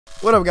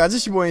What up, guys?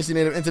 It's your boy NC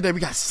Native, and today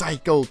we got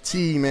Psycho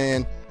T,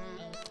 man.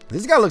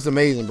 This guy looks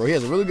amazing, bro. He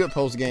has a really good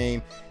post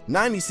game,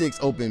 96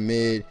 open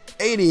mid,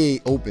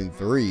 88 open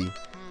 3,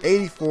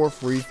 84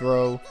 free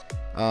throw.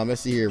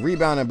 Let's see here,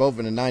 rebounding both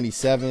in the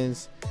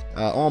 97s,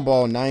 on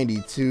ball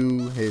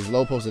 92, his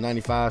low post is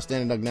 95,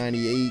 standing dunk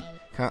 98,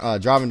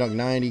 driving dunk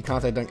 90,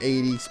 contact dunk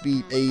 80,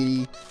 speed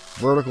 80,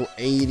 vertical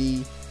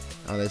 80.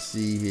 Let's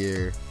see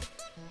here.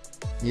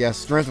 He has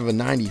strength of a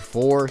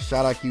 94,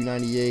 shot IQ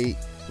 98,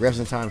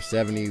 wrestling time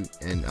 70,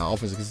 and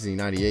offensive consistency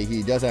 98.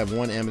 He does have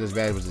one amethyst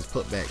badge, which is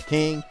putback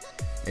king.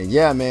 And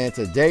yeah, man,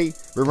 today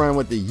we're running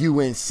with the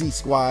UNC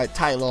squad: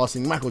 Ty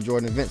Lawson, Michael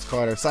Jordan, Vince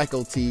Carter,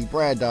 Psycho T,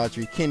 Brad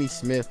Daughtry, Kenny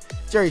Smith,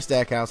 Jerry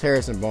Stackhouse,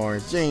 Harrison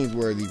Barnes, James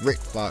Worthy, Rick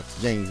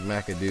Fox, James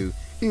McAdoo,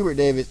 Hubert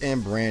Davis,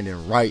 and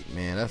Brandon Wright.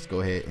 Man, let's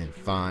go ahead and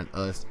find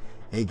us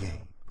a game.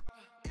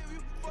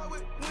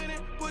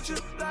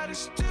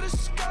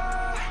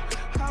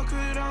 How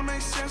could I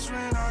make sense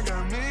when I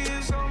got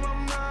millions on my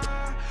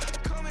mind?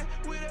 Coming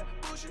with that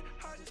bullshit.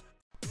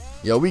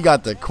 Yo, we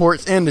got the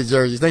courts and the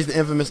jerseys. Thanks to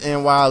Infamous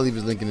NY. I'll leave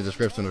his link in the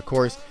description, of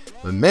course.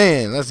 But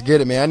man, let's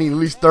get it, man. I need at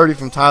least 30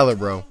 from Tyler,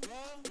 bro.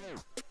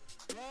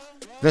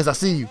 Vince, I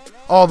see you.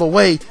 All the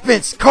way.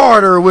 Vince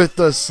Carter with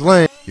the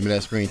slam. Give me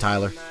that screen,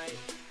 Tyler.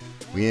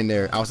 We in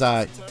there.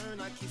 Outside.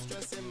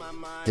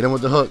 Hit him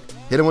with the hook.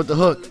 Hit him with the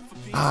hook.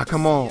 Ah,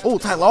 come on. Oh,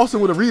 Ty Lawson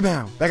with a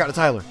rebound. Back out to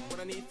Tyler.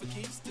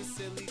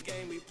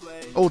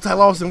 Oh, Ty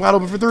Lawson wide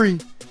open for 3.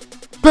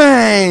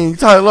 Bang!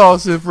 Ty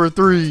Lawson for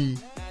 3.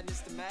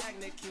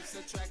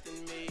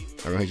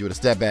 I'm gonna hit you with a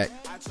step back.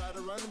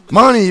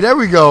 Money, there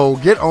we go.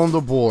 Get on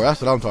the board.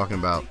 That's what I'm talking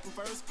about.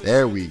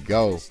 There we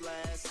go.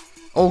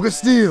 Oh, good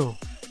steal.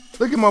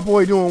 Look at my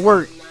boy doing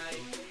work.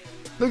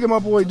 Look at my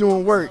boy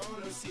doing work.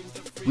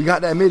 We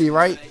got that midi,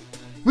 right?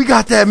 We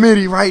got that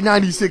midi, right?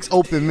 96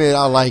 open mid.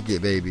 I like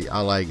it, baby. I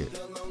like it.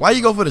 Why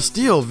you go for the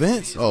steal,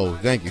 Vince? Oh,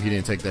 thank you. He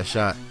didn't take that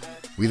shot.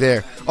 We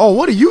there. Oh,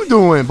 what are you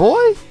doing,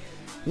 boy?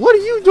 What are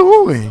you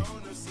doing?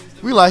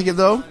 We like it,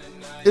 though.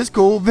 It's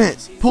cool.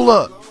 Vince, pull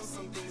up.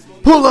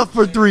 Pull up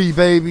for 3,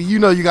 baby. You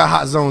know you got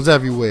hot zones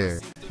everywhere.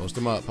 Post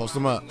him up. Post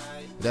him up.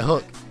 That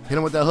hook. Hit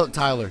him with that hook,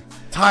 Tyler.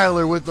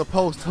 Tyler with the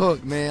post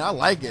hook, man. I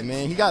like it,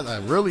 man. He got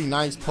a really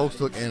nice post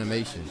hook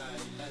animation.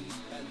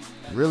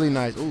 Really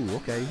nice. Ooh,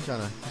 okay. He's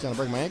trying to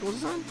break my ankles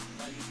or something?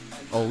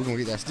 Oh, we're going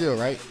to get that steal,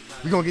 right?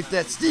 We're going to get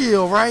that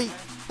steal, right?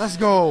 Let's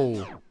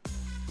go.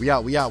 We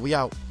out. We out. We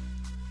out.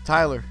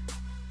 Tyler.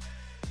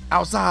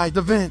 Outside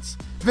the Vince.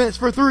 Vince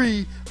for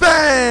 3.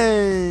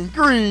 Bang!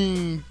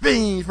 Green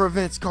bean for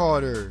Vince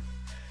Carter.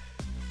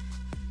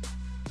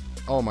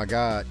 Oh my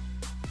God.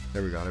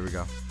 There we go. There we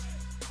go.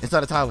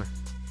 Inside of Tyler.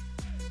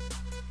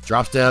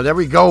 Drops down. There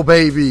we go,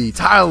 baby.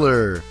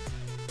 Tyler.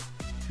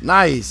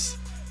 Nice.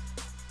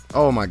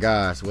 Oh my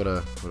gosh. What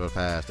a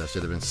pass. That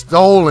should have been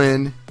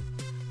stolen.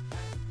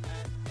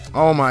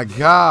 Oh my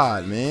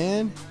God,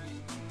 man.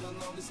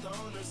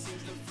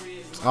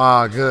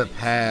 Ah, good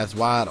pass.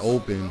 Wide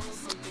open.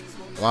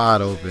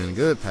 Wide open.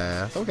 Good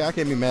pass. Okay, I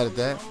can't be mad at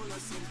that.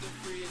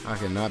 I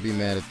cannot be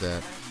mad at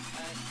that.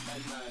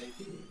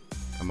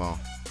 Come on.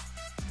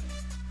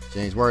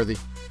 James Worthy.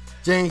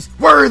 James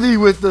Worthy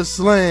with the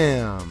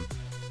slam.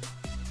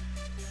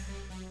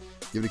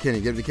 Give it to Kenny.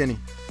 Give it to Kenny.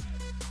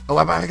 Oh,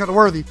 I got the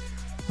Worthy.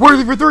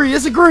 Worthy for 3.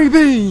 It's a green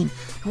bean.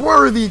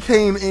 Worthy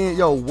came in.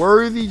 Yo,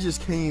 Worthy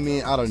just came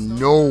in out of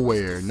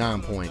nowhere.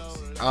 9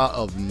 points. Out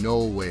of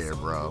nowhere,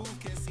 bro.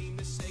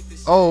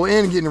 Oh,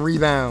 and getting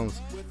rebounds.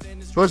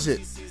 Push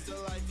it.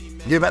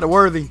 Give it back to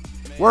Worthy.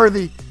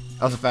 Worthy.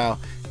 That was a foul.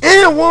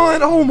 And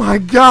 1. Oh, my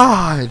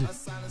God.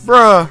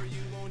 Bruh.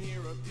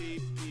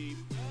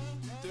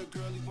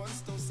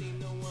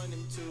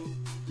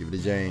 Give it to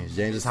James.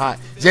 James is hot.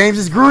 James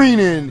is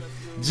greening.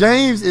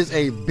 James is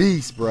a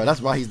beast, bro.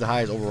 That's why he's the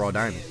highest overall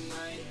diamond.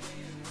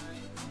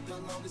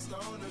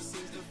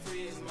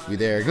 We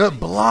there. Good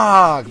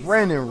block.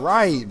 Brandon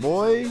Wright,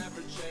 boy.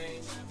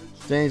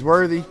 James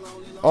Worthy.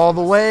 All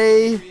the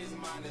way.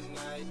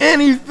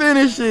 And he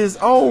finishes.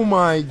 Oh,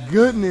 my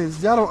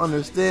goodness. Y'all don't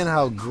understand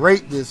how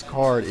great this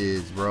card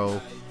is,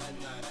 bro.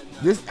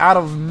 This out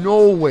of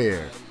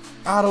nowhere.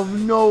 Out of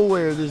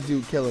nowhere, this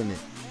dude killing it.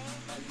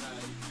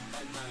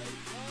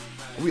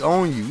 We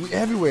own you. We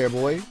everywhere,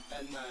 boy.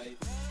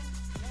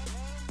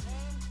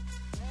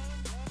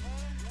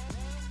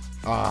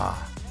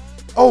 Ah.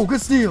 Oh,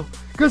 good steal.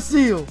 Good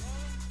steal.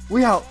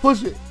 We out.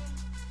 Push it.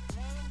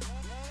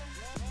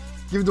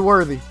 Give it to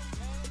Worthy.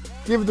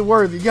 Give it to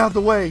Worthy. Get out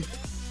the way.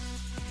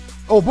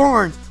 Oh,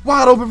 Barnes.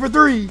 Wide open for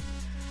 3.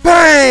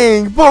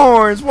 Bang!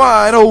 Barnes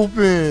wide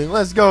open.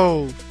 Let's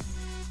go.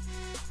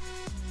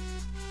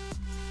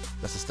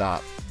 That's a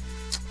stop.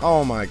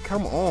 Oh, my.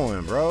 Come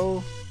on,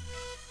 bro.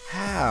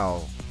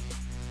 How?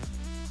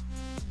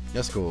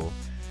 That's cool.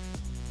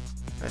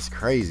 That's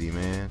crazy,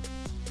 man.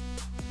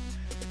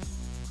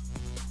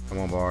 Come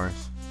on,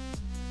 Barnes.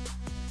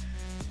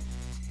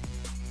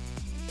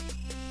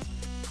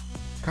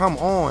 Come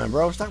on,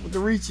 bro. Stop with the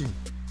reaching.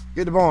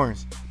 Get to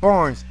Barnes.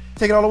 Barnes.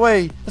 Take it all the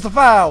way. That's a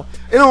foul.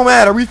 It don't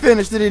matter. We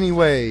finished it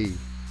anyway.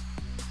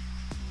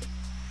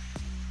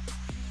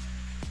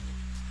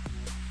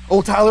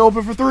 Oh, Tyler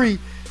open for three.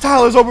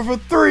 Tyler's open for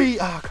three.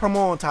 Ah, come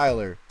on,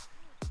 Tyler.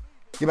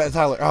 Get back to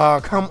Tyler. Ah,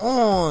 come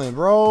on,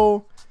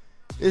 bro.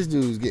 This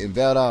dude's getting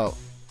bailed out.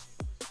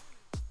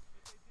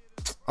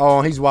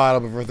 Oh, he's wide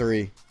open for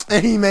three.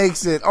 And he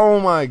makes it. Oh,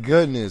 my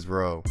goodness,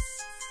 bro.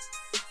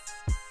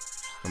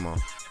 Come on.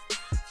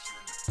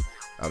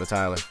 Out to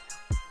Tyler.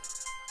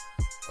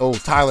 Oh,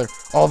 Tyler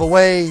all the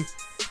way.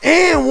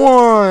 And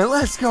one.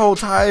 Let's go,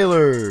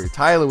 Tyler.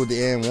 Tyler with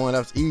the and one.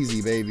 That's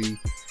easy, baby.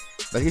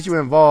 Let's get you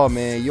involved,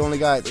 man. You only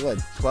got, what,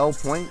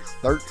 12 points?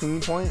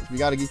 13 points? We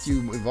got to get you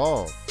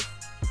involved.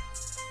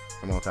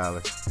 Come on,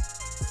 Tyler.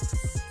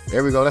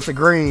 There we go. That's a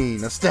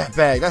green. A step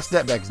back. That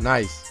step back is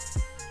nice.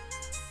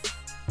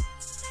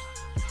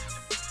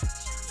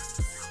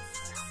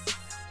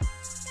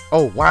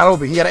 Oh, wide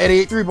open. He got an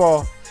 88 3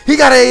 ball. He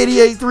got an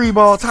 88 3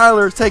 ball.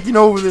 Tyler's taking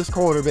over this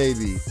quarter,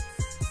 baby.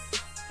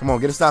 Come on,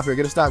 get a stop here.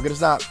 Get a stop. Get a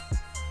stop.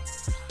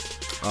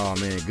 Oh,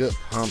 man. Good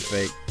pump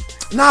fake.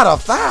 Not a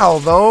foul,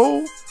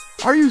 though.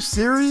 Are you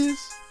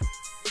serious?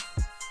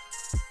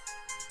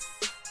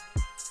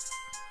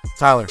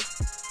 Tyler.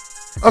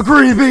 A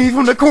green bean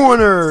from the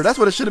corner. That's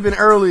what it should have been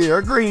earlier.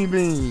 A green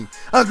bean.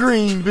 A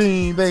green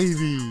bean,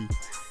 baby.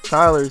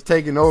 Tyler's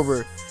taking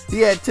over. He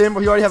had 10, but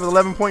he already has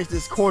 11 points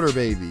this quarter,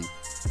 baby.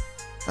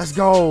 Let's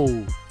go.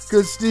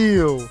 Good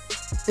steal.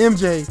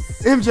 MJ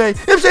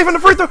from the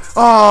free throw.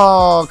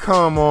 Oh,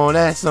 come on.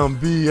 That's some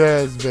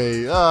BS,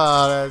 baby.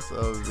 Oh, that's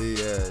some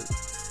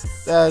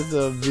BS. That's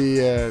some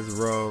BS,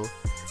 bro.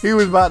 He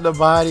was about to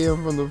body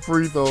him from the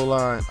free throw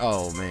line.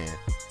 Oh, man.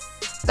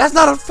 That's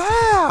not a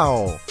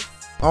foul.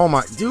 Oh,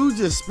 my. Dude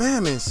just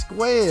spamming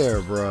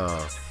square,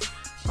 bro.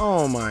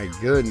 Oh, my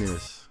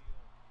goodness.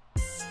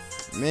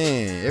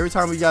 Man, every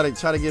time we got to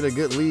try to get a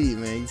good lead,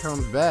 man, he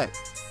comes back.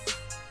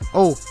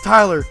 Oh,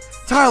 Tyler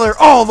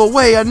all the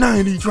way, a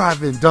 90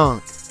 driving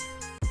dunk.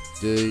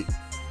 Dude,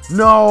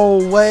 no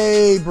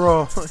way,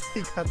 bro.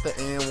 He got the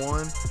and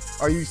one.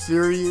 Are you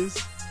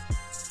serious?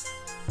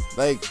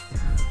 Like,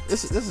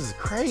 this is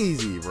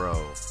crazy, bro.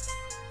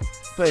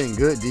 Playing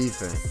good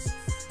defense.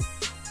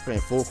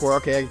 Playing full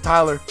court. Okay,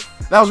 Tyler.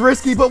 That was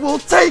risky, but we'll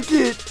take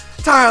it.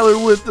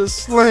 Tyler with the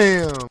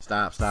slam.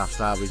 Stop.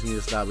 We just need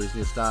to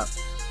stop.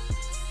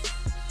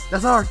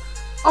 That's ours.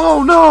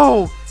 Oh,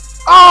 no.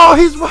 Oh,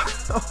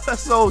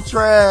 that's so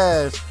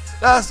trash.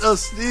 That's a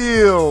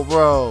steal,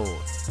 bro.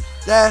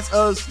 That's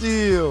a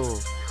steal.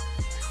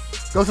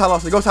 Go Ty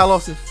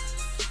Lawson.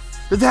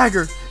 The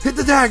dagger. Hit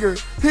the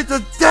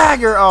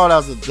dagger. Oh, that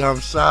was a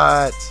dumb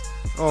shot.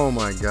 Oh,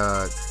 my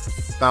God.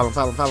 Foul him.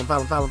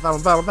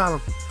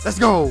 Let's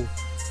go.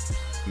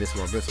 Miss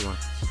one.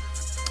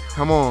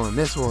 Come on,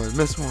 miss one.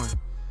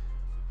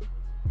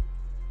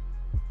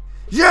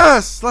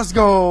 Yes, let's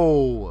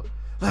go.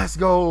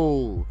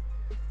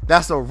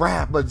 That's a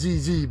wrap, but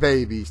GG,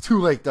 baby. It's too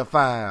late to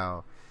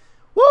foul.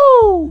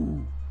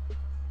 Woo!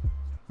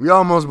 We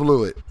almost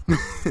blew it.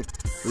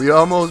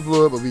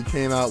 But we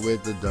came out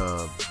with the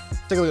dub.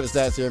 Take a look at the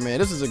stats here, man.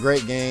 This is a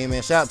great game,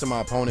 man. Shout out to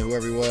my opponent,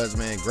 whoever he was,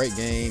 man. Great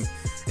game.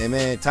 And,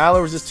 man,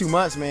 Tyler was just too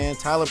much, man.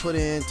 Tyler put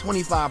in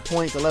 25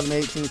 points, 11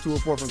 18, 2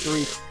 of 4 from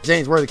 3.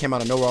 James Worthy came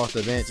out of nowhere off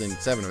the bench and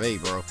 7 of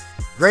 8, bro.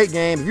 Great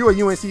game. If you're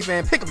a UNC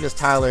fan, pick up this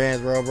Tyler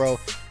Hansbrough, bro.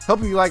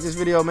 Hope you like this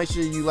video. Make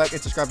sure you like and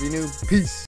subscribe if you're new. Peace.